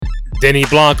Denny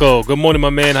Blanco. Good morning, my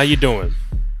man. How you doing?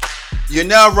 You're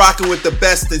now rocking with the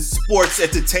best in sports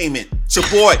entertainment. It's your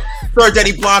boy, Sir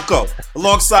Denny Blanco,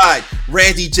 alongside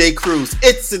Randy J. Cruz.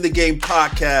 It's In The Game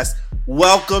podcast.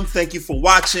 Welcome. Thank you for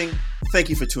watching. Thank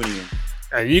you for tuning in.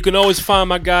 And you can always find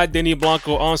my guy, Denny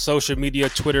Blanco, on social media,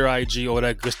 Twitter, IG, all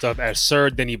that good stuff at Sir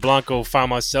Denny Blanco. Find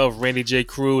myself, Randy J.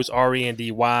 Cruz,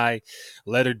 RENDY,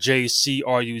 letter J,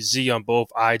 CRUZ on both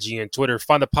IG and Twitter.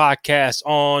 Find the podcast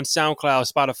on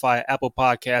SoundCloud, Spotify, Apple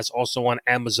Podcasts, also on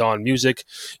Amazon Music,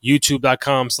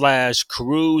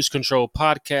 YouTube.com/Cruise Control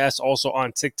Podcast, also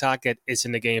on TikTok at It's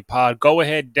In The Game Pod. Go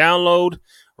ahead, download,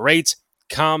 rate,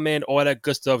 comment, all that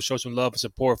good stuff. Show some love and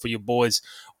support for your boys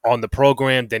on the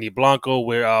program. Denny Blanco.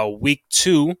 We're week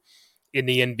 2 in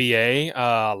the NBA.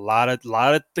 A lot of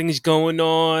things going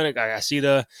on. I see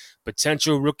the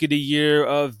potential rookie of the year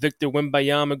of Victor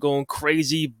Wembanyama going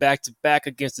crazy back to back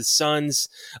against the Suns.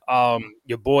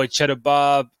 Your boy Chet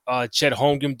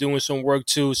Holmgren doing some work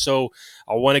too. So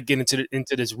I want to get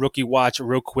into this rookie watch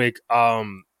real quick. I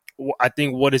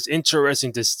think what is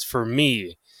interesting for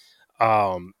me,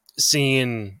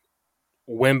 seeing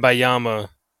Wembanyama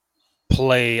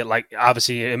play, like,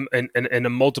 obviously in a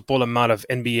multiple amount of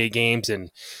NBA games and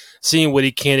seeing what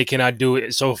he can and cannot do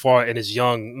so far in his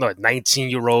young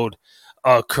 19-year-old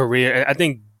career. And I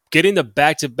think getting the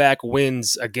back-to-back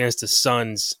wins against the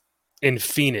Suns in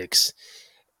Phoenix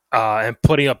and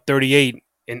putting up 38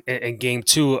 in game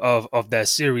 2 of that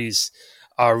series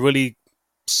really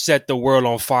set the world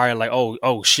on fire. Like,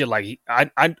 oh shit, like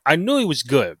I knew he was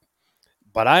good,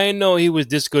 but I didn't know he was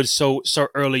this good so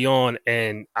early on,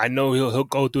 and I know he'll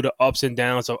go through the ups and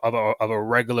downs of a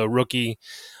regular rookie.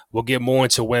 We'll get more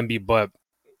into Wemby, but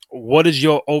what is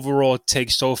your overall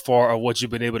take so far of what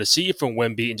you've been able to see from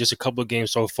Wemby in just a couple of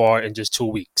games so far in just 2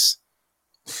 weeks?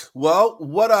 Well,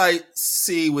 what I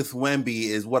see with Wemby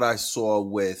is what I saw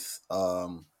with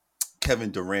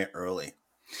Kevin Durant early.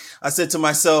 I said to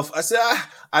myself,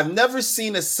 I've never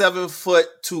seen a 7-foot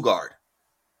 2-guard,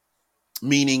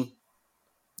 meaning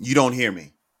you don't hear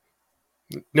me.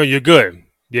 No, you're good.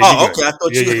 Yeah, you're good. Okay.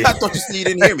 I thought you said you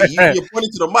didn't hear me. You're pointing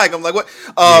to the mic. I'm like, what?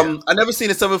 I never seen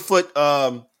a 7-foot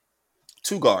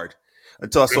 2-guard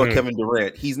until I saw Kevin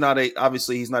Durant. He's not a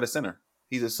center.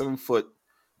 He's a 7-foot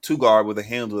 2-guard with a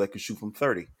handle that can shoot from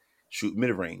 30, shoot mid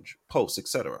range, post,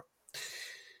 etc.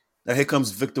 Now here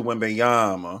comes Victor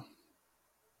Wembanyama.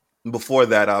 And before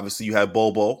that, obviously, you had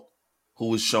Bobo, who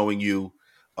was showing you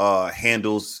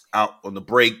handles out on the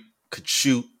break, could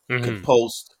shoot, could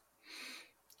post.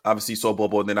 Obviously, you saw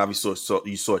Bobo, and then obviously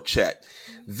you saw Chet.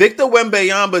 Victor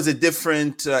Wembanyama is a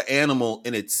different animal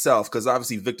in itself, because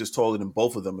obviously Victor's taller than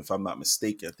both of them, if I'm not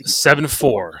mistaken. I think he's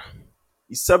 7'4".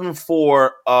 He's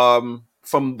 7'4".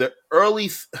 From the early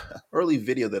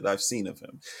video that I've seen of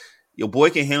him, your boy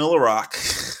can handle a rock.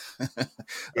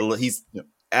 He's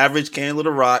average, can handle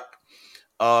the rock.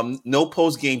 No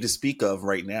post game to speak of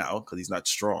right now because he's not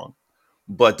strong.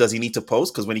 But does he need to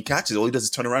post? Because when he catches, all he does is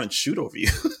turn around and shoot over you.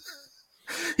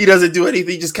 He doesn't do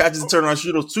anything. He just catches and turns around,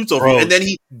 shoots over you. And then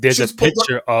there's a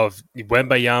picture of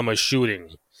Wembanyama shooting,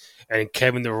 and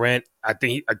Kevin Durant. I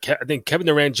think Kevin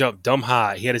Durant jumped dumb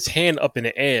high. He had his hand up in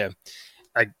the air,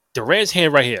 like Durant's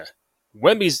hand right here.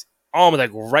 Wemby's arm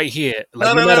like right here.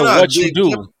 Like no matter what you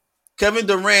do, Kevin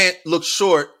Durant looks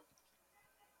short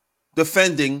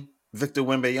defending Victor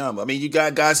Wembanyama. I mean, you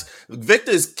got guys.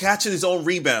 Victor is catching his own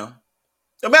rebound.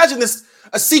 Imagine this,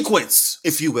 a sequence,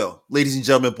 if you will, ladies and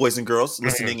gentlemen, boys and girls,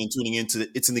 listening and tuning into the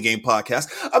It's In The Game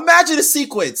podcast. Imagine a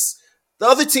sequence. The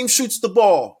other team shoots the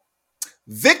ball.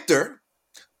 Victor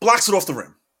blocks it off the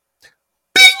rim.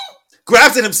 Bing!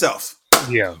 Grabs it himself.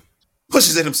 Yeah.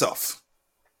 Pushes it himself.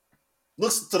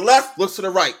 Looks to the left, looks to the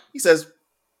right. He says,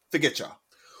 forget y'all.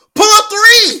 Pull up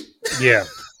 3! Yeah.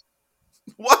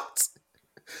 What?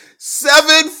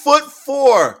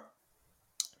 7'4".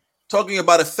 Talking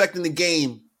about affecting the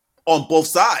game on both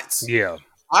sides. Yeah.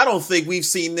 I don't think we've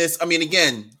seen this. I mean,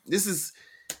 again, this is,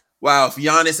 wow, if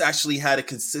Giannis actually had a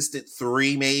consistent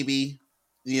 3, maybe,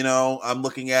 I'm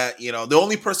looking at, the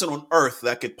only person on earth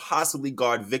that could possibly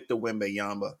guard Victor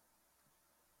Wembanyama.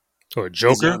 Or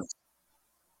Joker? Giannis.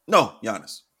 No,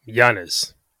 Giannis.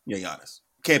 Giannis. Yeah, Giannis.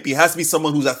 Can't be. It has to be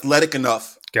someone who's athletic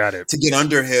enough. Got it. To get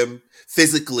under him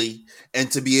physically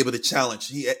and to be able to challenge.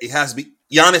 It has to be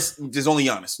Giannis. There's only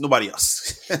Giannis, nobody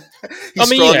else.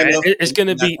 It's going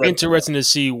to be interesting to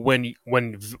see when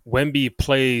Wemby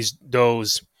plays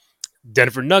those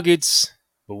Denver Nuggets,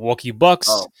 Milwaukee Bucks,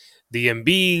 the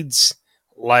Embiids.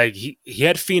 Like he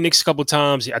had Phoenix a couple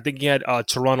times. I think he had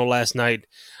Toronto last night.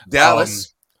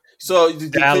 Dallas.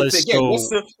 Dallas. Again,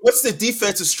 what's the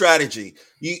defensive strategy?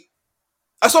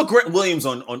 I saw Grant Williams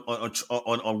on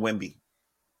Wemby.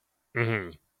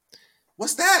 Mm-hmm.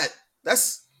 What's that?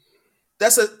 That's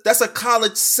that's a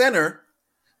college center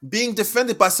being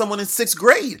defended by someone in sixth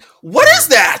grade. What is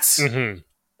that? Mm-hmm.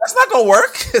 That's not gonna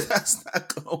work. That's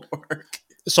not gonna work.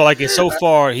 So like so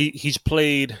far, he's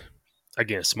played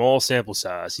again small sample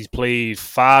size. He's played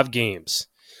 5 games.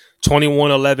 21,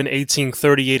 11, 18,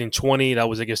 38, and 20. That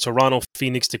was against Toronto,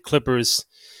 Phoenix, the Clippers,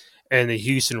 and the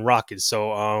Houston Rockets.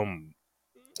 So,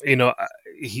 you know,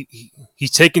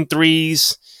 he's taking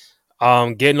threes,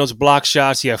 getting those block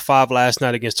shots. He had 5 last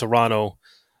night against Toronto.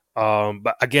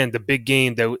 But again, the big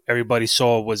game that everybody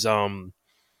saw was the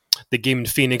game in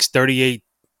Phoenix, 38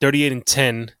 and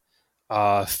 10,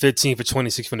 15 for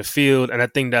 26 from the field. And I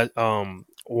think that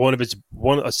one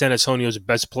of San Antonio's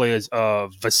best players,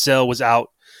 Vassell, was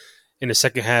out in the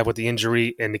second half with the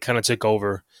injury, and they kind of took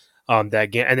over that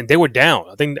game. And then they were down.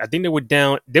 I think they were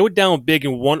down. They were down big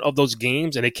in one of those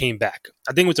games, and they came back.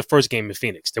 I think it was the first game in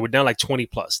Phoenix. They were down like 20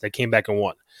 plus. They came back and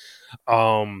won.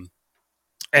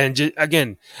 And just,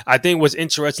 again, I think what's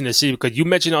interesting to see, because you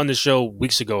mentioned on the show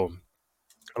weeks ago,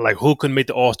 like who could make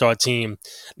the All-Star team.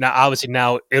 Now, obviously,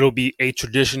 now it'll be a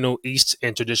traditional East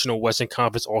and traditional Western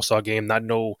Conference All-Star game, not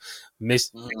no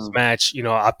mixed match. You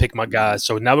know, I pick my guys.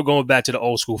 So now we're going back to the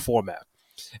old school format.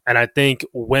 And I think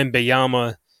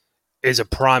Wemby is a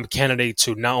prime candidate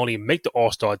to not only make the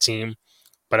All-Star team,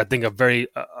 but I think a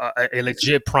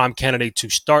legit prime candidate to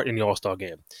start in the All-Star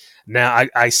game. Now,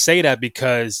 I say that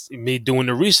because me doing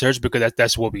the research, because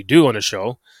that's what we do on the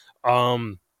show.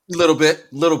 Little bit,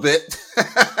 little bit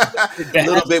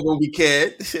when we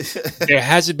can. There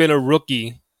hasn't been a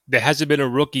rookie. There hasn't been a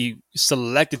rookie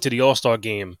selected to the All-Star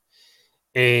game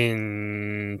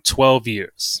in 12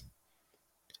 years.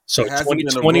 So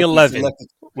 2011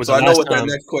 was so the I know last what time.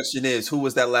 that next question is. Who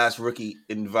was that last rookie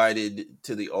invited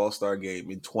to the All-Star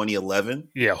game in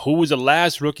 2011? Yeah, who was the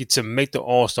last rookie to make the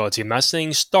All-Star team? Not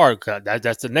saying start.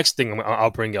 That's the next thing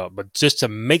I'll bring up. But just to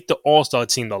make the All-Star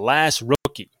team, the last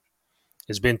rookie.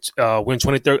 It's been when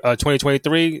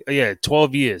 2023. Yeah,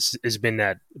 12 years. It's been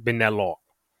that long.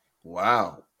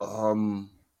 Wow.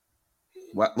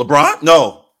 What, LeBron?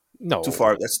 No. No, Too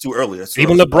far. That's too early. That's too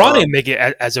even early. LeBron didn't make it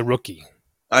as a rookie.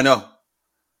 I know.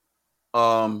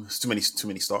 It's too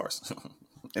many stars,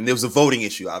 and there was a voting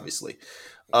issue, obviously.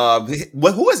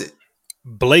 Who is it?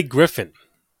 Blake Griffin.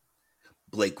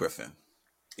 Blake Griffin.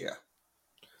 Yeah.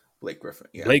 Blake Griffin.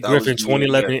 Yeah. Blake Griffin,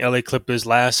 2011 LA Clippers.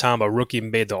 Last time a rookie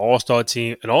made the All-Star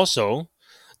team, and also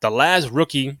the last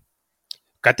rookie.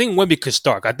 I think Wemby could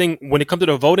start. I think when it comes to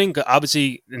the voting,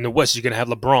 obviously in the West you're gonna have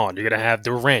LeBron, you're gonna have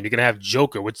Durant, you're gonna have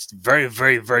Joker, which is very,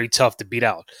 very, very tough to beat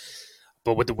out.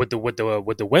 But with the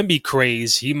Wemby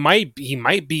craze, he might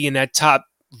be in that top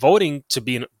voting to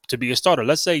be a starter.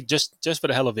 Let's say just for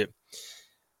the hell of it,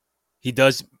 he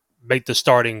does make the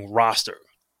starting roster.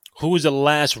 Who is the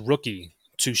last rookie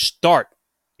to start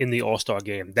in the All-Star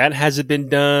game? That hasn't been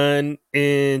done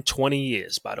in 20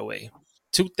 years, by the way.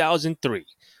 2003.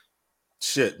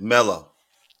 Shit, Melo.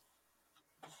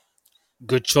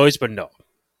 Good choice, but no.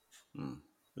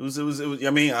 It was. I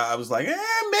mean, I was like,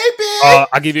 maybe.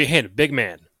 I'll give you a hint. Big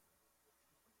man.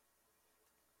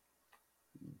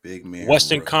 Big man.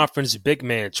 Western rookie. Conference big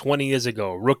man, 20 years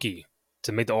ago, rookie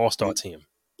to make the All-Star team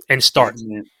and start.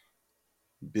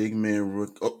 Big man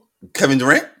rookie. Oh, Kevin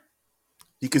Durant.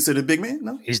 You consider big man?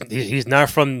 No, he's not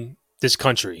from this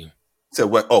country. So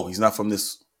what? Oh, he's not from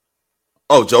this.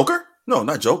 Oh, Joker? No,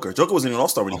 not Joker. Joker wasn't an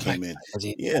All-Star when he came in.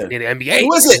 Yeah, in the NBA.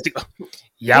 Who is it?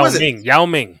 Yao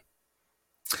Ming.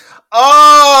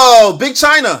 Oh, Big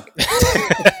China.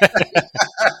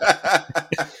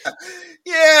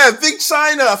 Yeah, Big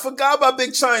China. I forgot about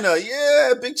Big China.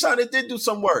 Yeah, Big China did do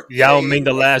some work. Yao Ming,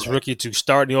 the last rookie to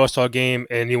start in the All-Star game,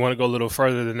 and you want to go a little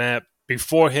further than that.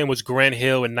 Before him was Grant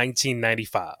Hill in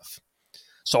 1995.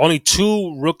 So only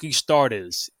 2 rookie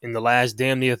starters in the last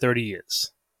damn near 30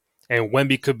 years. And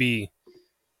Wemby could be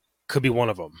one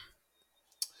of them.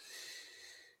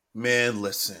 Man,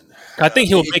 listen. I think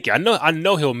he'll make it. I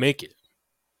know he'll make it.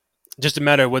 Just a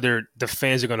matter of whether the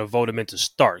fans are going to vote him in to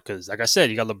start. Because, like I said,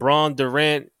 you got LeBron,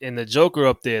 Durant, and the Joker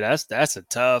up there. That's a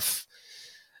tough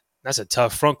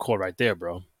front court right there,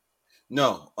 bro.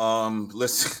 No,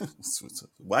 let's.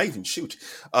 Why even shoot?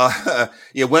 Yeah,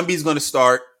 Wemby's going to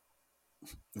start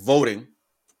voting.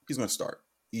 He's going to start.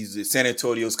 He's San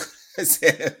Antonio's.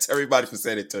 Everybody from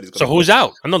San Antonio. So who's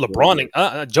out? I know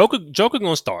LeBron. Joker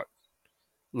going to start.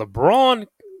 LeBron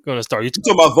going to start. You're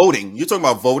talking about voting. You're talking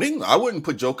about voting. I wouldn't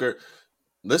put Joker.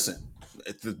 Listen,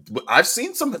 I've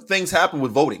seen some things happen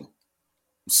with voting.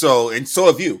 So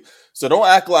have you. So don't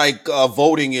act like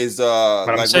voting is But I'm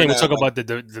like we're saying we're not talking like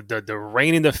about the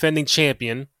reigning defending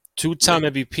champion, yeah, two-time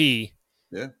MVP,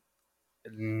 yeah.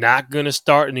 not gonna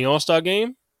start in the All-Star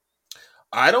game.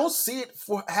 I don't see it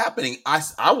for happening.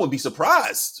 I wouldn't be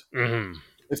surprised Mm-hmm.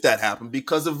 if that happened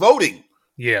because of voting.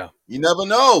 Yeah, You never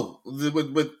know.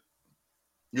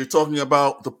 You're talking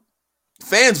about the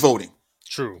fans voting,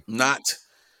 true. not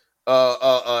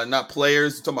not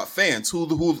players. You're talking about fans. Who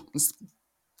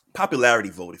popularity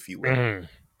vote, if you will. Mm-hmm.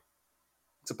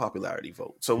 It's a popularity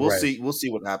vote. So we'll Right. see. We'll see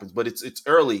what happens. But it's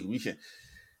early. We can.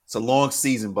 It's a long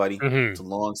season, buddy. Mm-hmm. It's a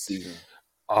long season.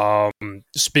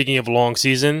 Speaking of long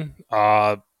season,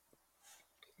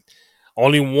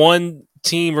 only one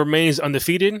team remains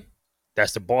undefeated.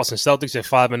 That's the Boston Celtics at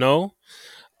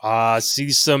 5-0.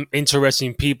 See some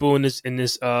interesting people in this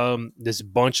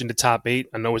bunch in the top eight.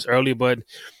 I know it's early, but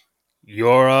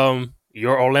your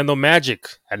Orlando Magic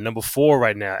at number 4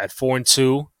 right now at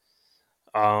 4-2.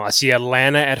 I see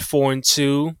Atlanta at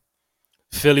 4-2.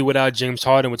 Philly without James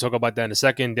Harden. We'll talk about that in a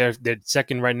second. They're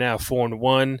second right now,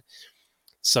 4-1.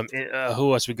 Some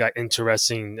who else we got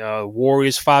interesting?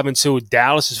 Warriors 5-2.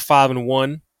 Dallas is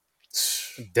 5-1.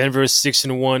 Denver is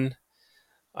 6-1.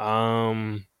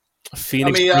 Um, I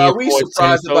Phoenix mean, are we 3-4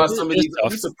 surprised So about some of it's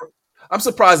these? tough. I'm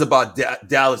surprised about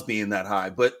Dallas being that high,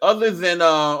 but other than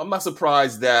I'm not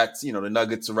surprised that the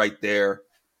Nuggets are right there,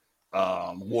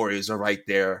 Warriors are right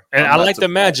there. And I'm I not like the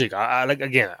surprised. Magic. I like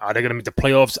again. Are they going to make the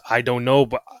playoffs? I don't know,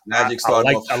 but Magic I starting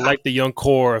like off I hot. like the young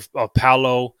core of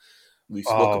Paolo, We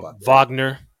spoke about that.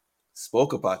 Wagner.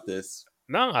 Spoke about this.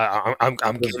 No, I'm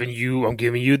The,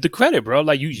 giving you the credit, bro.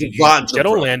 Like the you Wagner said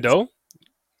brothers. Orlando.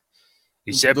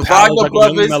 You said The Paolo's Wagner like a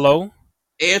young brothers, Mello.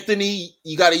 Anthony,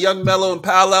 you got a young Mello and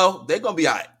Paolo. They're gonna be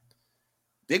all right.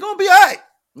 They're gonna be all right.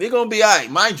 They're gonna be all right.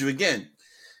 Mind you, again,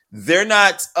 they're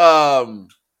not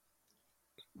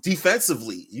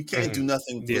defensively. You can't do Hmm.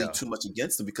 nothing really Yeah. too much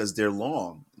against them because they're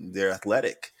long, they're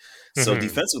athletic. So Hmm.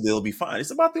 defensively, they'll be fine.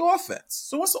 It's about the offense.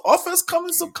 So once the offense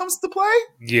comes to play,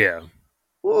 Yeah.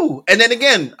 ooh. And then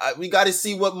again, we got to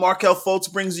see what Markel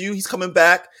Fultz brings you. He's coming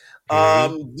back.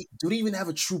 Hmm. Do they even have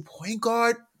a true point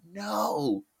guard?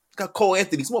 No. Got Cole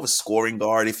Anthony. He's more of a scoring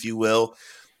guard, if you will.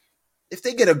 If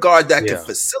they get a guard that can Yeah.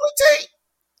 facilitate,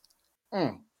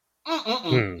 mm,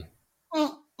 mm,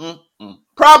 mm, mm, Hmm.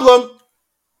 problem.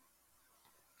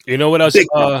 You know what else? Big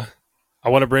problem. I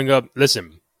want to bring up.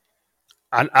 Listen,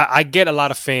 I get a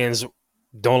lot of fans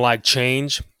don't like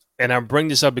change, and I bring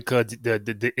this up because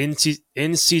the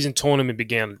in season tournament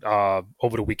began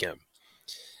over the weekend.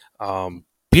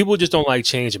 People just don't like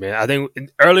change, man. I think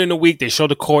early in the week they show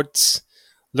the courts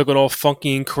looking all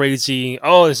funky and crazy.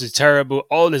 Oh, this is terrible.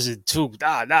 Oh, this is too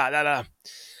da da da da.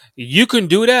 You can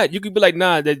do that. You can be like,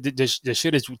 nah, the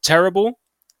shit is terrible.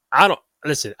 I don't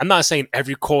listen. I'm not saying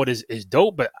every court is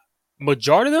dope, but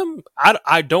majority of them,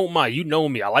 I don't mind. You know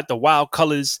me. I like the wild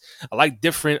colors. I like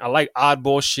different. I like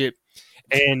oddball shit.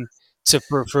 And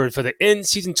for the in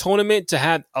season tournament to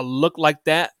have a look like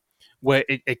that, where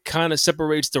it kind of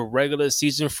separates the regular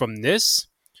season from this.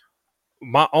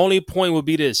 My only point would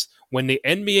be this: when the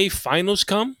NBA finals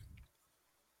come,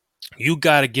 you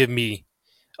got to give me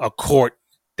a court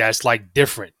that's like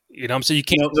different. You know what I'm saying? You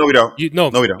can't. No, no, we don't. You no,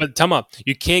 No, we don't. but tell me,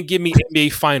 you can't give me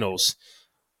NBA finals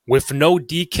with no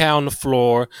decal on the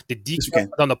floor, the decal Yes, we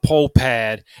can. on the pole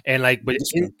pad, and like, but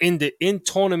Yes, we can. in the in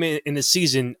tournament in the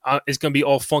season, it's gonna be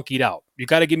all funkied out. You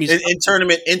got to give me In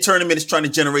tournament is trying to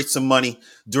generate some money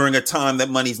during a time that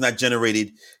money is not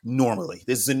generated normally.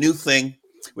 This is a new thing.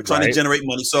 We're trying to right. generate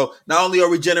money. So not only are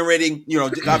we generating,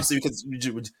 obviously because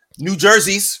New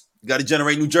Jersey's, you got to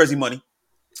generate New Jersey money.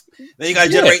 Then you got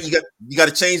to Yeah, generate. You got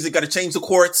to change the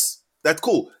courts. That's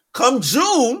cool. Come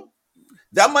June,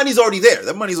 that money's already there.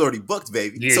 That money's already booked,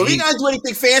 baby. yeah, So we yeah. ain't got to do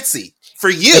anything fancy for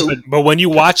Yeah, but, you. but when you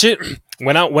watch it,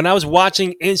 when I was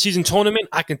watching in season tournament,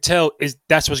 I can tell is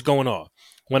that's what's going on.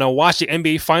 When I watch the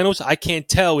NBA finals, I can't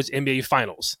tell it's NBA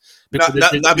finals because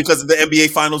Not because of the NBA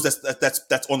finals.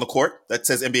 That's on the court. That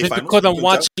says NBA just finals. because You I'm can tell.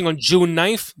 watching on June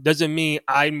 9th doesn't mean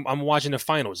I'm watching the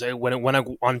finals. When I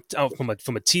on from a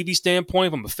TV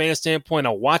standpoint, from a fan standpoint, I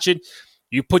watch it.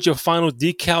 You put your finals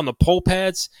decal on the pole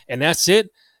pads, and that's it.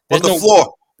 On There's the no.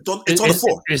 floor. It's on the It's,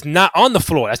 floor. it's not on the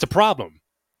floor. That's the problem.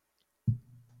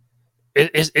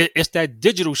 It's that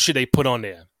digital shit they put on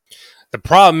there. The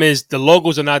problem is the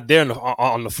logos are not there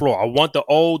on the floor. I want the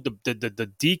old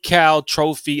the decal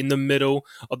trophy in the middle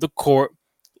of the court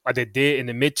like they did in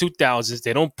the mid 2000s.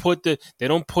 They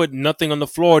don't put nothing on the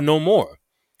floor no more.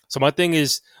 So my point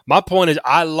is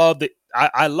I love the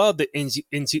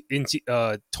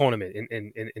tournament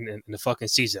in the fucking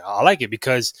season. I like it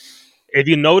because if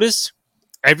you notice,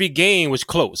 every game was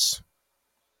close.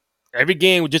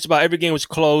 just about every game was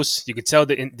close. You could tell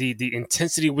the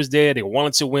intensity was there. They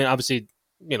wanted to win. Obviously,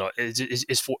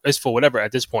 it's for whatever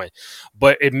at this point.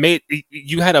 But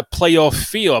you had a playoff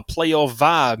feel, a playoff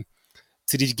vibe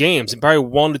to these games. And probably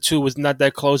one or two was not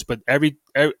that close, but every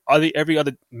other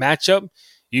matchup,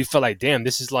 you felt like, damn,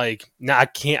 this is like, now I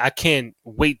can't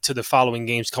wait till the following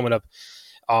games coming up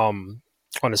on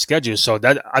the schedule. So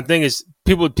that, I think, is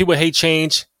people hate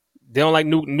change. They don't like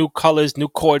new colors, new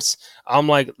courts. I'm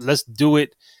like, let's do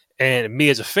it. And me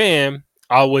as a fan,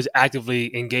 I was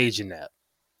actively engaged in that.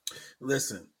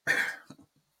 Listen,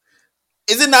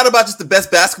 is it not about just the best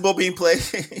basketball being played?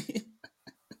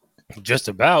 Just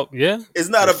about, yeah. It's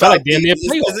not It felt about like damn near it's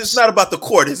playoffs. not about the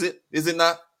court, is it? Is it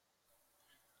not?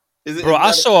 Bro, Is it I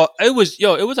not? saw it was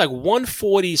like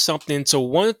 140 something to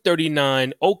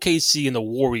 139 OKC and the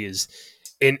Warriors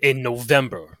in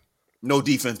November No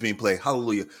defense being played.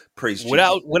 Hallelujah. Praise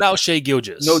Jesus. without Shea No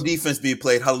Gilgeous. defense being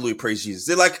played. Hallelujah. Praise Jesus.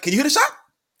 They're like, can you hit a shot?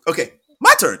 Okay,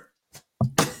 my turn.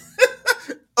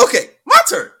 Okay, my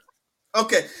turn.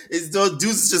 Okay, it's those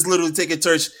dudes just literally taking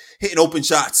turns hitting open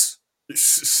shots.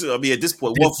 I mean, at this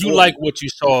point, Did you 140. like what you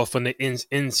saw from the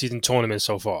in season tournament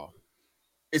so far?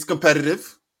 It's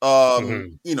competitive. Hmm.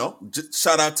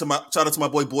 Shout out to my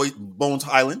boy Bones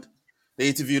Highland. They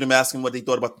interviewed him, asking what they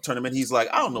thought about the tournament. He's like,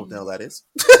 I don't know what the hell that is.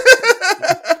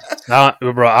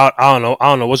 Bro, I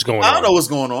don't know what's going I don't know on. what's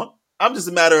going on. I'm just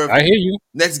a matter of I hear you.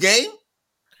 next game.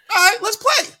 All right, let's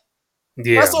play.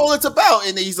 That's Yeah, all it's about.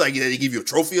 And then he's like, yeah, they give you a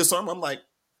trophy or something. I'm like,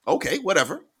 okay,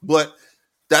 whatever. But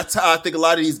that's how I think a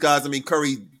lot of these guys. I mean,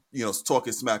 Curry, is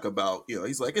talking smack about.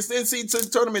 He's like, it's the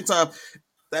NCAA tournament time.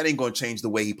 That ain't going to change the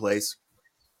way he plays.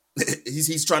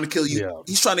 he's trying to kill you. yeah.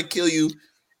 He's trying to kill you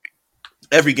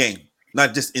every game,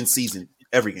 not just in season.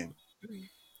 Every game.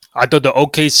 I thought the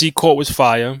OKC court was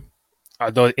fire.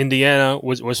 I thought Indiana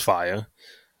was fire.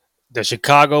 The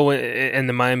Chicago and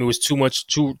the Miami was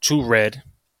too red.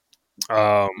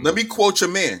 Let me quote your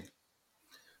man.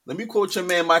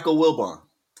 Michael Wilbon.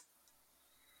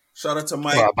 Shout out to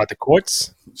Mike. About the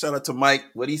courts. Shout out to Mike.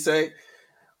 What'd he say?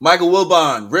 Michael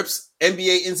Wilbon rips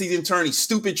NBA in-season tourney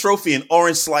stupid trophy in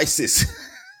orange slices.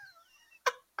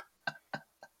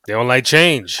 They don't like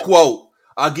change. Quote,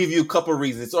 I'll give you a couple of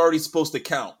reasons. It's already supposed to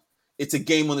count. It's a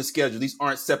game on the schedule. These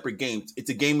aren't separate games. It's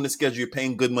a game on the schedule you're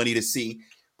paying good money to see.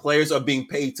 Players are being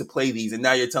paid to play these. And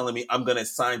now you're telling me I'm going to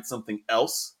assign something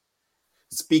else?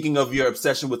 Speaking of your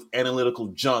obsession with analytical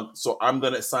junk, so I'm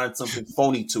going to assign something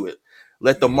phony to it.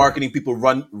 Let the marketing people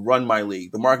run my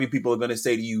league. The marketing people are going to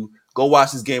say to you, go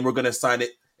watch this game. We're going to assign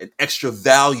it an extra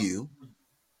value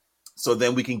so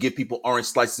then we can give people orange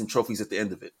slices and trophies at the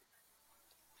end of it.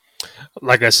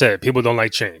 Like I said, people don't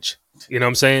like change. You know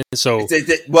what I'm saying? So,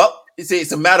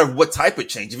 it's a matter of what type of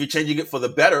change. If you're changing it for the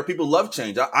better, people love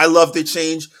change. I love the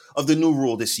change of the new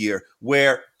rule this year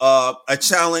where a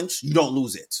challenge, you don't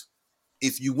lose it.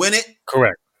 If you win it,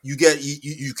 correct. you get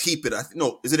you keep it.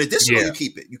 No, is it additional? Or you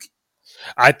keep it.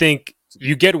 I think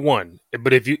you get one,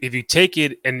 but if you take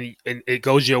it and it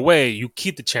goes your way, you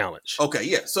keep the challenge. Okay,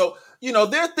 yeah. So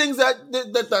there are things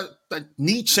that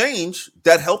need change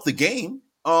that help the game.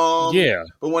 Yeah.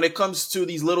 But when it comes to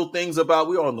these little things about,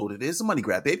 we all know what it is, a money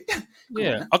grab, baby.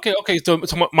 Yeah. Okay. So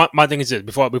my thing is this: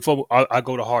 before I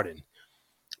go to Harden,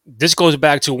 this goes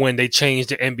back to when they changed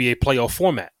the NBA playoff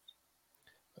format,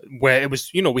 where it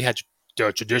was we had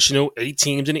the traditional 8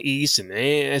 teams in the East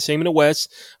and same in the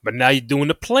West, but now you're doing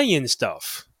the play-in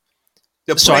stuff.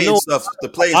 The So I playing know stuff. The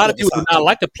a playing lot of stuff is people do hot not too.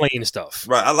 like the playing stuff.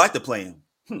 Right, I like the playing.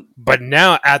 But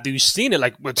now after you've seen it,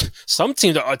 like some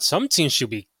teams should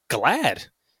be glad.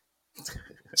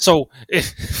 So if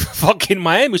fucking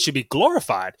Miami should be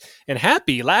glorified and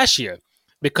happy last year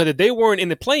because if they weren't in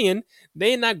the play-in,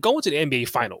 they're not going to the NBA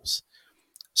Finals.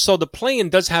 So the play-in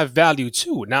does have value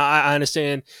too. Now I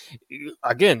understand.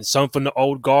 Again, some from the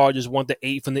old guard just want the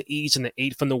 8 from the East and the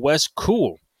 8 from the West.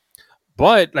 Cool.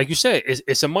 But like you said,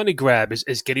 it's a money grab.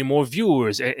 It's getting more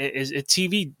viewers. It's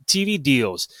TV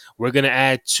deals. We're gonna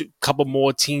add a couple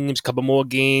more teams, couple more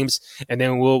games, and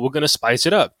then we're gonna spice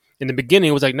it up. In the beginning,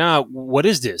 it was like, nah, what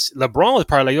is this? LeBron was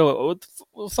probably like, yo,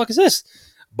 what the fuck is this?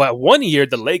 But one year,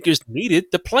 the Lakers needed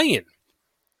the play-in.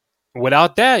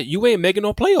 Without that, you ain't making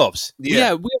no playoffs.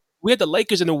 Yeah, We had the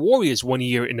Lakers and the Warriors one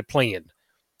year in the play-in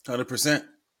 100%.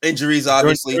 Injuries, during,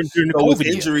 obviously. during the So with COVID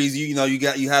year. injuries,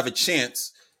 you have a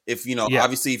chance. If Yeah.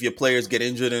 obviously, if your players get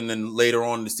injured and then later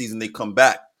on in the season they come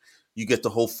back, you get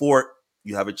the whole fort.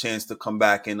 You have a chance to come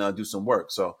back and do some work.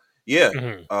 So yeah,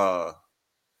 Mhm.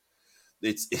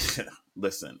 it's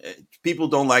listen. People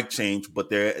don't like change, but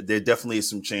there definitely is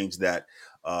some change that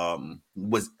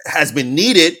has been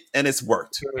needed and it's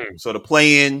worked. Mhm. So the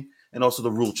play in and also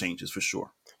the rule changes for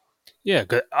sure. Yeah,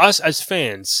 because us as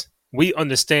fans, we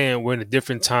understand we're in a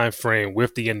different time frame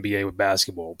with the NBA with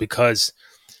basketball because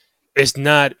it's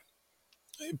not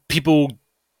people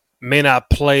may not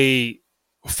play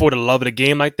for the love of the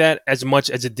game like that as much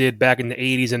as it did back in the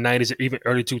 80s and 90s or even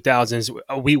early 2000s.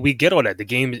 We get all that. The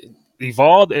game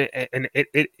evolved and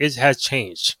it has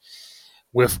changed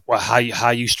with how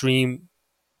you stream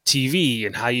TV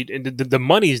and how you and the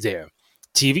money's there,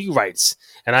 TV rights,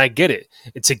 and I get it.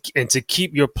 And to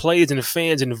keep your players and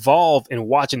fans involved in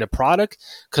watching the product,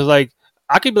 because like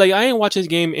I could be like I ain't watch this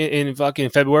game in fucking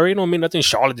February. It don't mean nothing.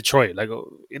 Charlotte, Detroit, like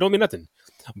it don't mean nothing.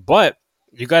 But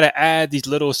you got to add these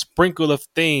little sprinkle of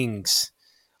things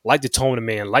like the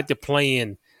tournament, like the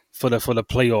playing for the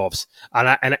playoffs,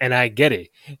 and I get it.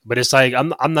 But it's like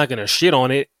I'm not gonna shit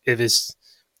on it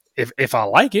if I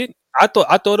like it. I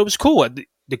thought it was cool.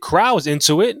 The crowd was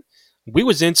into it. We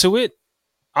was into it.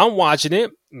 I'm watching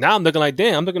it. Now I'm looking like,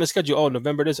 damn, I'm looking at the schedule. Oh,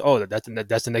 November this. Oh, that's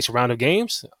the next round of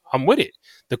games. I'm with it.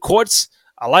 The courts,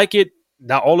 I like it.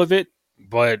 Not all of it,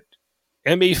 but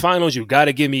NBA Finals, you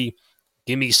gotta give me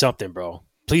something, bro.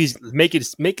 Please make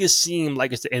it seem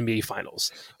like it's the NBA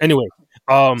Finals. Anyway,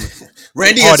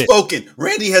 Randy has Harden, spoken.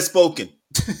 Randy has spoken.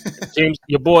 James,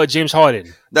 your boy James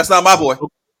Harden. That's not my boy.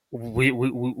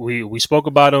 We spoke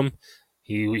about him.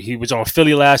 He was on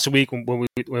Philly last week when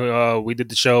we did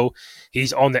the show.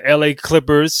 He's on the LA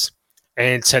Clippers,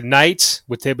 and tonight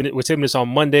with him is on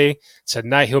Monday.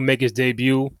 Tonight he'll make his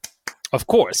debut, of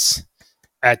course,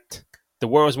 at the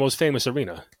world's most famous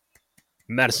arena,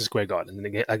 Madison Square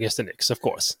Garden, against the Knicks, of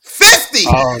course. 50.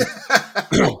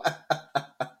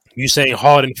 You saying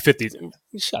Harden 50?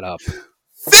 Shut up.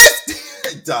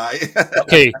 50. Die.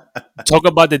 Okay, talk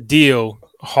about the deal.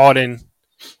 Harden.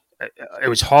 It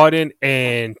was Harden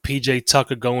and PJ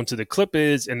Tucker going to the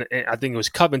Clippers, and I think it was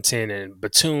Covington and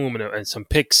Batum and some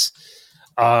picks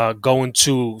going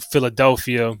to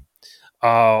Philadelphia.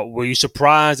 Were you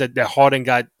surprised that Harden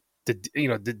got the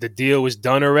deal was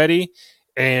done already?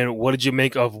 And what did you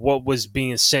make of what was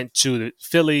being sent to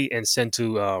Philly and sent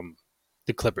to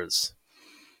the Clippers?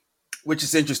 Which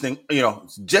is interesting.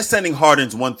 Just sending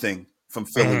Harden's one thing from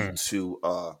Philly Mhm. to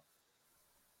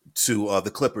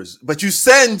the Clippers, but you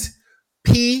send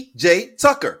PJ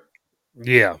Tucker.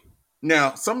 Yeah,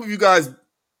 Now, some of you guys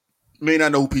may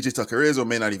not know who PJ Tucker is or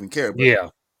may not even care, but yeah,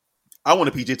 I want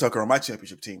a PJ Tucker on my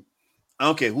championship team. I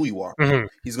don't care who you are. hmm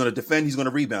He's going to defend. He's going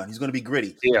to rebound. He's going to be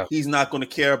gritty. yeah, He's not going to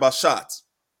care about shots.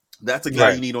 That's a guy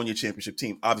right. you need on your championship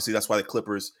team. Obviously, that's why the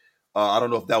Clippers, I don't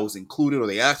know if that was included or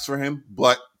they asked for him,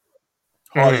 but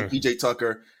Harden, hmm PJ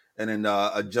Tucker, and then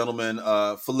a gentleman,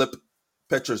 Philip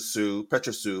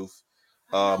Petrasuv,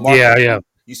 Yeah, yeah,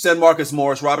 you send Marcus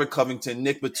Morris, Robert Covington,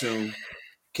 Nick Batum,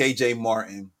 KJ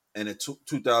Martin, and a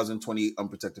 2020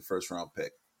 unprotected first round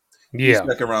pick. Three yeah.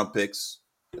 second round picks,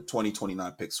 a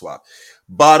 2029 pick swap.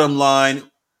 Bottom line,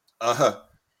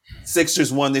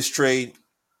 Sixers won this trade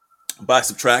by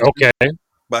subtraction. Okay.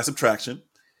 By subtraction.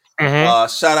 hmm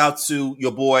Shout out to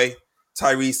your boy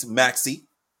Tyrese Maxey.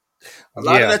 A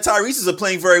lot of Yeah, the Tyrese's are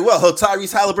playing very well.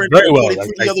 Tyrese Halliburton very dropped well. 43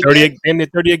 the Like other 30 day. in the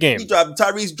 30 a game.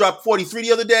 Tyrese dropped 43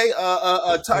 the other day.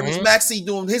 Tyrese hmm Maxey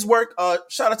doing his work.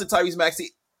 Shout out to Tyrese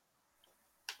Maxey.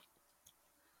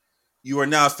 You are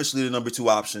now officially the number 2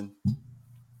 option.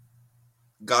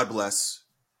 God bless.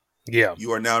 Yeah.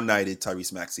 You are now knighted,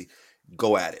 Tyrese Maxey.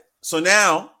 Go at it. So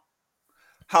now,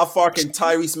 how far can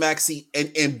Tyrese Maxey and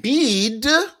Embiid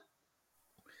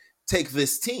take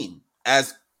this team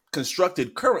as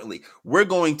constructed currently? We're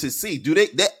going to see. Do they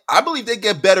I believe they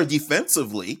get better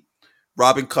defensively.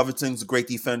 Robin Covington's a great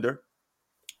defender.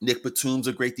 Nick Batum's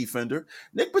a great defender.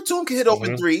 Nick Batum can hit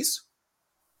open hmm threes.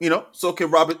 So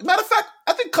can Robin. Matter of fact,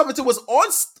 I think Covington was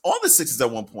on the Sixers at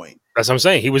one point. That's what I'm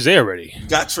saying. He was there already.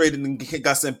 Got traded and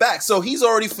got sent back. So he's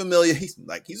already familiar.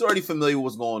 He's already familiar with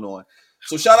what's going on.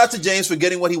 So shout out to James for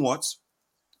getting what he wants.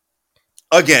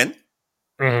 Again.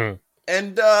 hmm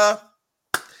And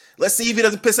let's see if he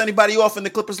doesn't piss anybody off in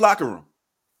the Clippers locker room.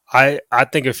 I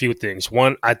think a few things.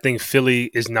 One, I think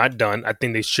Philly is not done. I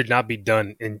think they should not be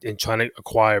done in trying to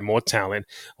acquire more talent.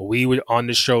 We were on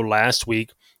the show last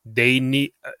week. They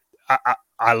need.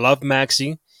 I love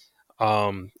Maxi.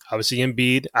 Obviously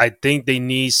Embiid. I think they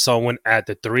need someone at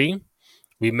the 3.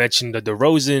 We mentioned the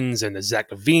DeRozans and the Zach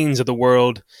Levines of the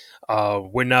world.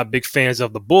 We're not big fans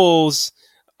of the Bulls.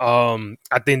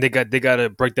 I think they got to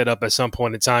break that up at some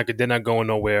point in time because they're not going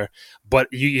nowhere. But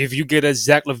if you get a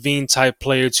Zach Levine type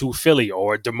player to Philly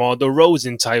or a DeMar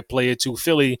DeRozan type player to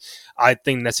Philly, I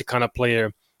think that's the kind of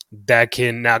player that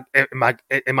can. Now,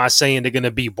 am I saying they're going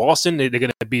to beat Boston? They're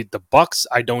going to beat the Bucks?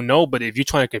 I don't know. But if you're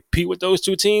trying to compete with those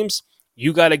two teams,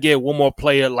 you got to get one more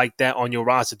player like that on your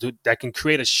roster that can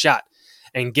create a shot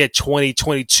and get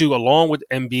 2022 along with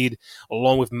Embiid,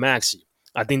 along with Maxey.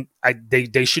 I think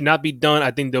they should not be done.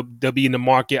 I think they'll be in the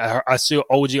market. I see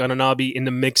OG Anunoby in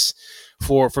the mix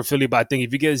for Philly, but I think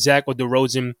if you get Zach or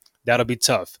DeRozan, that'll be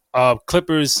tough.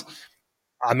 Clippers,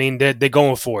 I mean, they're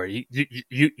going for it.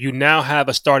 You now have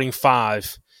a starting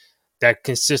five that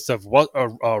consists of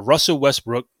Russell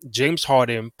Westbrook, James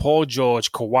Harden, Paul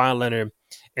George, Kawhi Leonard,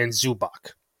 and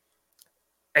Zubac.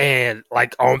 And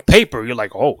like on paper, you're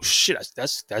like, oh shit,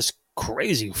 that's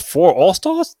crazy. 4 All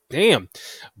Stars, damn.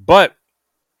 But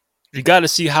you got to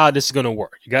see how this is going to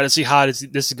work. You got to see how this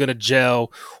is going to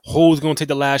gel. Who's going to take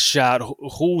the last shot?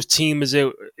 Whose team is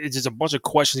it? It's just a bunch of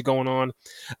questions going on.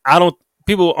 I don't.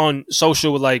 People on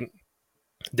social were like,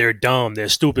 they're dumb, they're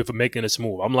stupid for making this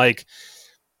move. I'm like,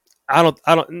 I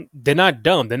don't. They're not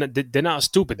dumb. They're not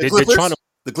stupid. They're trying to.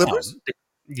 The Clippers.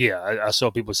 Yeah, I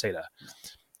saw people say that.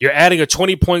 You're adding a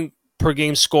 20-point per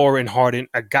game scorer in Harden,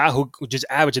 a guy who just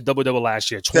averaged a double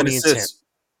last year, 20 and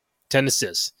 10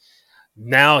 assists.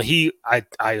 Now I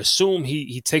assume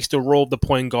he takes the role of the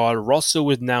point guard. Russell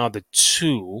is now the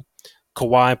 2.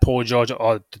 Kawhi and Paul George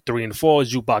are the 3 and 4.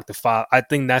 Zubac the 5. I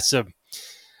think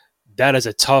that is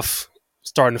a tough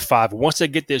starting 5. Once they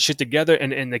get their shit together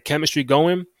and the chemistry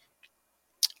going,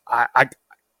 I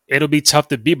it'll be tough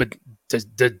to beat. But does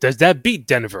that beat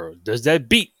Denver? Does that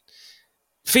beat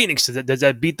Phoenix? Does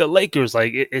that beat the Lakers?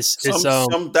 Like it's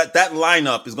that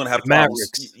lineup is going to have problems.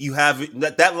 Mavericks. You have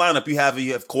that lineup. You have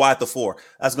Kawhi at the 4.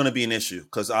 That's going to be an issue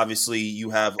because obviously you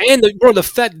have the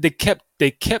fact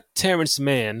they kept Terrence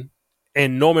Mann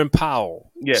and Norman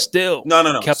Powell. Yeah, still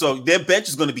no. So their bench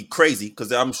is going to be crazy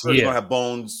because I'm sure they're going to have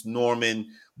Bones, Norman,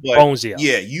 but Bones.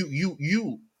 Yeah,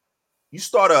 you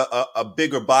start a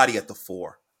bigger body at the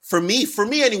 4. For me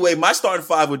anyway. My starting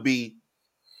 5 would be.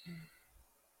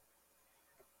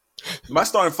 My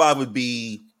starting 5 would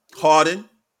be Harden,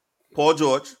 Paul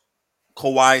George,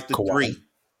 Kawhi at the 3,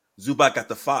 Zubac at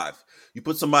the 5. You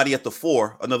put somebody at the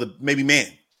 4, another maybe man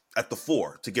at the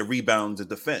 4 to get rebounds and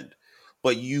defend.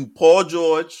 But you put Paul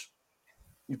George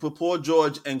and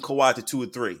Kawhi at the 2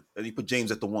 and 3, and you put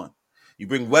James at the 1. You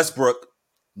bring Westbrook,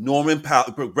 Norman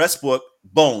Powell, Westbrook,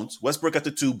 Bones, Westbrook at the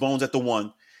 2, Bones at the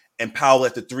 1, and Powell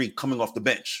at the 3 coming off the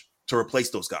bench to replace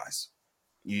those guys.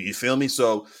 You feel me?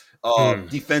 So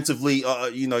defensively,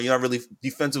 you're not really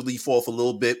defensively. You fall off a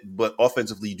little bit, but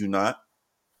offensively, you do not.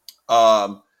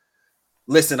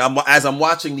 Listen, as I'm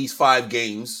watching these 6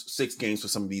 games for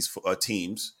some of these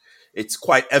teams, it's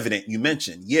quite evident. You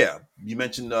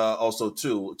mentioned also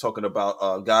too talking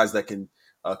about guys that can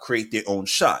create their own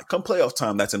shot. Come playoff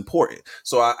time, that's important.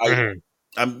 So I'm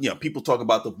people talk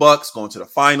about the Bucks going to the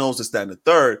finals, this, that, and the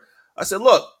third. I said,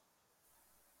 look.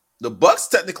 The Bucks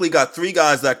technically got 3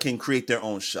 guys that can create their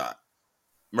own shot,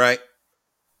 right?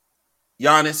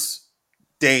 Giannis,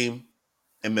 Dame,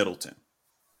 and Middleton.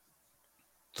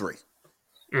 3.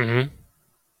 Mm-hmm.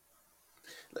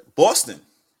 Boston.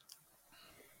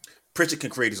 Pritchard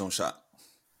can create his own shot.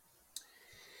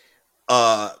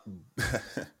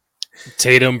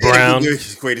 Tatum, Brown can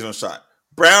create his own shot.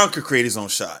 Brown can create his own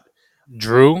shot.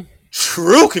 Drew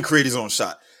can create his own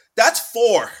shot. That's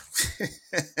 4.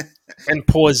 And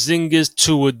Porzingis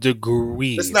to a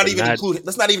degree. Let's not even include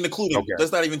him. Okay.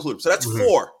 Let's not even include him. So that's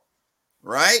 4,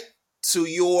 right? To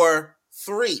your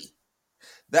 3.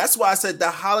 That's why I said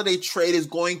the Holiday trade is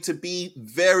going to be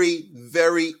very,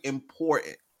 very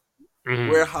important.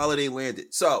 Where Holiday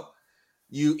landed. So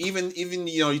you even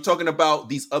you're talking about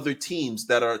these other teams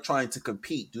that are trying to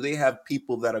compete. Do they have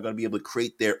people that are going to be able to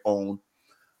create their own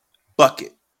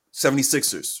bucket?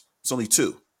 76ers. It's only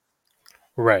 2.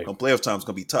 Right. On playoff time is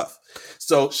going to be tough.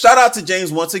 So shout out to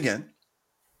James once again.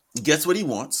 He gets what he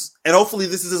wants. And hopefully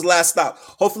this is his last stop.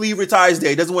 Hopefully he retires there.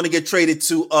 He doesn't want to get traded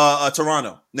to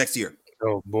Toronto next year.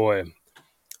 Oh, boy.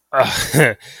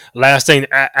 Last thing,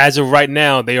 as of right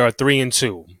now, they are 3 and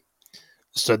 2.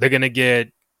 So they're going to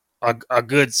get a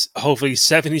good, hopefully,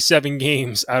 77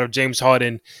 games out of James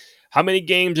Harden. How many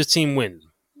games does team win?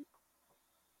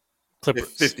 Clippers.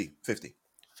 50. 50.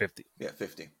 Yeah,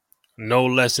 50. No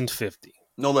less than 50.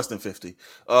 No less than 50.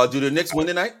 Do the Knicks win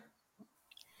tonight?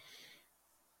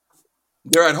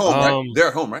 They're at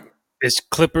home, right? It's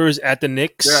Clippers at the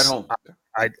Knicks. They're at home.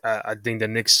 I think the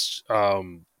Knicks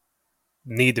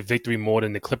need the victory more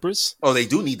than the Clippers. Oh, they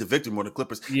do need the victory more than the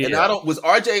Clippers. Yeah. And was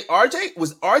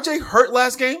RJ hurt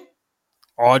last game?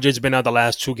 RJ's been out the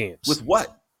last 2 games. With what?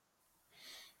 I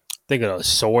think a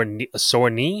sore knee.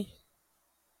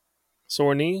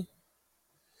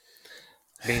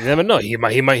 You never know. He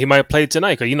might play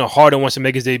tonight because Harden wants to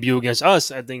make his debut against us.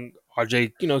 I think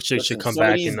RJ should come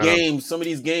back. Some of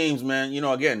these games, man.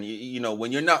 Again,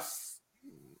 when you're not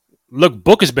Look,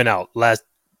 Book has been out last.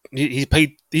 He's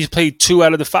played 2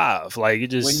 out of the 5. Like it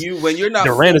just when you're not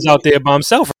Durant is out there by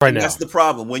himself right and now. that's the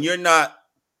problem. When you're not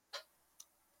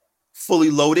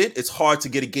fully loaded, it's hard to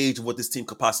get a gauge of what this team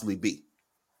could possibly be.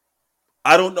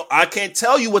 I don't know. I can't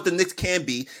tell you what the Knicks can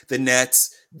be. The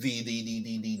Nets,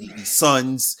 the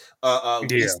Suns,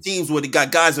 these teams where they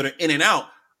got guys that are in and out.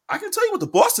 I can tell you what the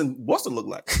Boston look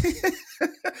like.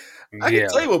 I can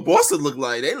tell you what Boston look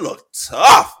like. They look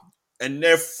tough, and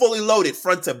they're fully loaded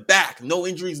front to back, no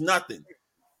injuries, nothing.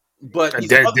 But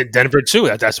Denver too.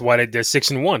 That's why they're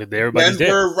 6-1. Everybody's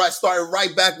Denver there. Started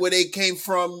right back where they came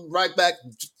from, right back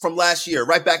from last year,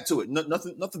 right back to it.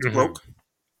 Nothing's broke.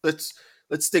 Let's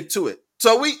stick to it.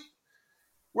 So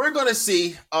we're gonna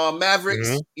see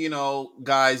Mavericks. You know,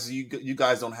 guys, you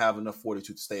guys don't have enough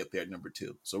fortitude to stay up there at number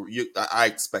 2. So I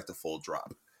expect a full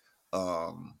drop.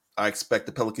 I expect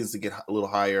the Pelicans to get a little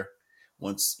higher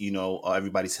once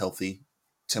everybody's healthy.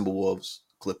 Timberwolves,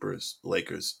 Clippers,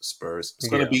 Lakers, Spurs. It's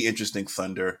going to be interesting.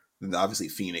 Thunder, and obviously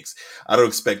Phoenix. I don't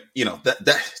expect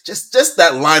that just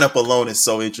that lineup alone is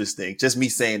so interesting. Just me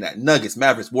saying that. Nuggets,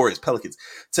 Mavericks, Warriors, Pelicans,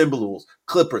 Timberwolves,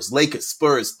 Clippers, Lakers,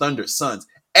 Spurs, Thunder, Suns.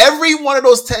 Every one of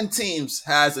those 10 teams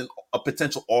has a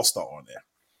potential all-star on there.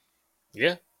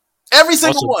 Yeah, every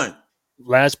single one.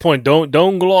 Last point: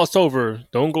 don't gloss over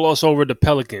the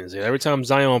Pelicans. Every time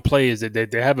Zion plays, they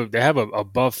have a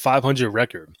above 500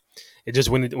 record. It just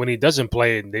when he doesn't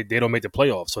play, they don't make the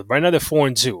playoffs. So right now they're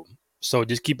 4-2. So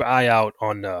just keep an eye out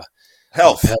on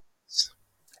health.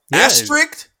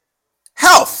 Asterisk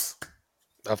health,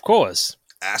 of course.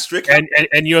 Asterisk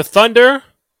and your Thunder.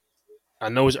 I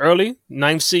know it's early,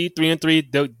 9th seed,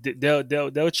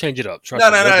 3-3. They'll change it up.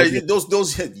 Trust me.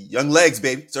 Those young legs,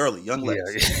 baby. It's early, young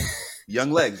legs. Yeah.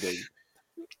 Young legs, baby.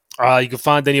 You can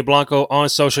find Danny Blanco on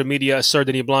social media, Sir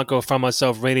Danny Blanco. Find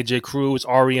myself, Randy J. Cruz,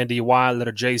 RENDY,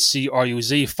 letter J C R U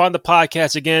Z. Find the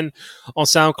podcast again on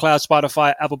SoundCloud,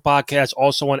 Spotify, Apple Podcasts,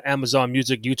 also on Amazon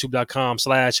Music,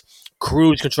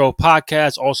 YouTube.com/Cruise Control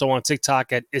Podcast, also on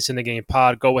TikTok at It's in the Game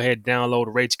Pod. Go ahead,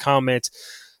 download, rate, comment,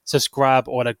 subscribe,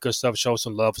 all that good stuff. Show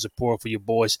some love and support for your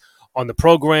boys on the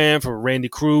program. For Randy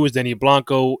Cruz, Danny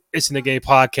Blanco, It's in the Game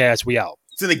Podcast. We out.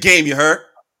 It's in the game, you heard?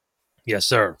 Yes,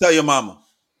 sir. Tell your mama.